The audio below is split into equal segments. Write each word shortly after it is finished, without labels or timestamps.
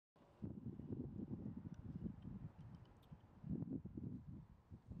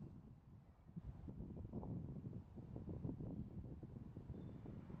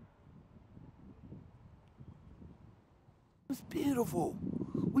was beautiful.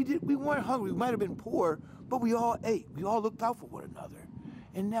 We weren't hungry. We might have been poor, but we all ate. We all looked out for one another.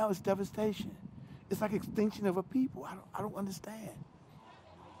 And now it's devastation. It's like extinction of a people. I don't understand.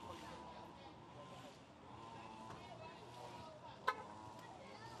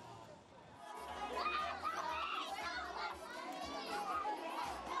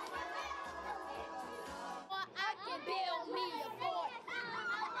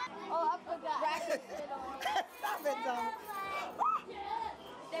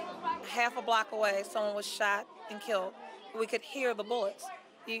 Half a block away, someone was shot and killed. We could hear the bullets.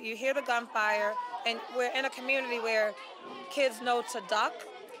 You hear the gunfire, and we're in a community where kids know to duck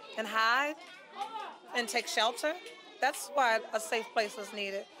and hide and take shelter. That's why a safe place is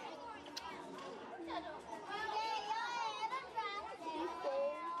needed.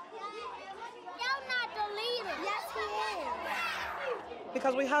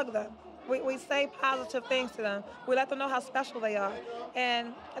 Because we hug them. We say positive things to them. We let them know how special they are.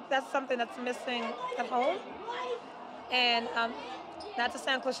 And that's something that's missing at home. And not to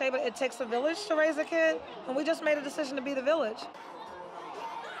sound cliche, but it takes a village to raise a kid. And we just made a decision to be the village.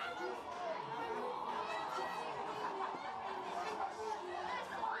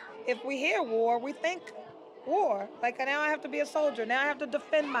 If we hear war, we think war. Like, now I have to be a soldier. Now I have to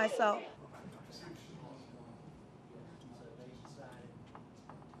defend myself.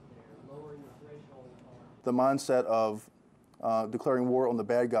 The mindset of declaring war on the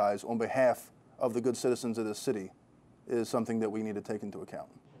bad guys on behalf of the good citizens of this city is something that we need to take into account.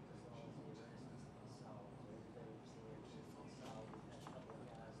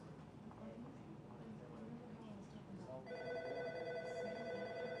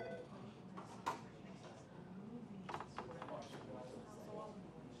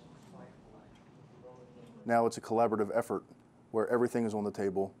 Now it's a collaborative effort where everything is on the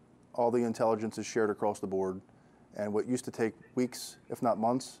table. All the intelligence is shared across the board, and what used to take weeks, if not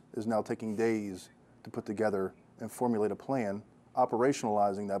months, is now taking days to put together and formulate a plan,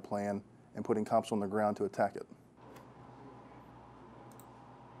 operationalizing that plan, and putting cops on the ground to attack it.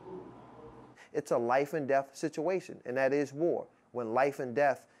 It's a life and death situation, and that is war. When life and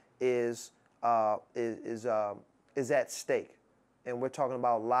death is at stake, and we're talking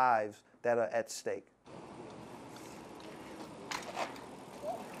about lives that are at stake.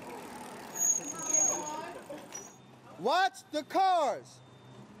 Watch the cars.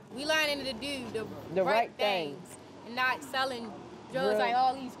 We learning to do the right things and not selling drugs like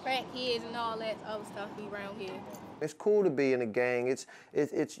all these crackheads and all that other stuff be around here. It's cool to be in a gang. It's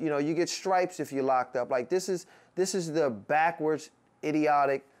you know, you get stripes if you're locked up. Like this is the backwards,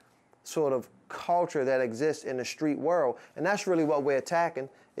 idiotic sort of culture that exists in the street world, and that's really what we're attacking.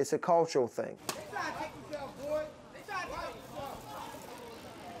 It's a cultural thing.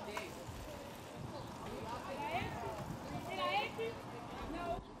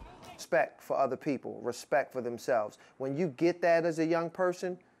 Respect for other people, respect for themselves. When you get that as a young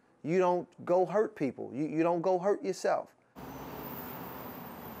person, you don't go hurt people. You don't go hurt yourself.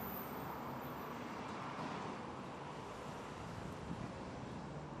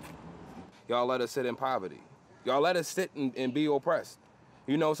 Y'all let us sit in poverty. Y'all let us sit and be oppressed.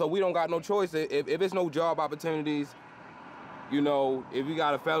 You know, so we don't got no choice. If it's no job opportunities, you know, if you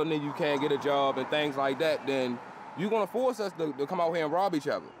got a felony, you can't get a job and things like that, then you're gonna force us to come out here and rob each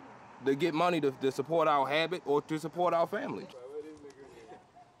other, to get money to support our habit or to support our family.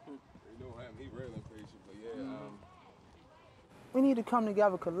 We need to come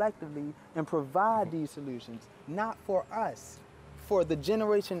together collectively and provide these solutions, not for us, for the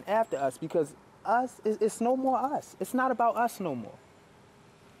generation after us, because us, it's no more us. It's not about us no more.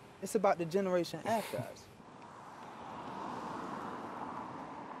 It's about the generation after us.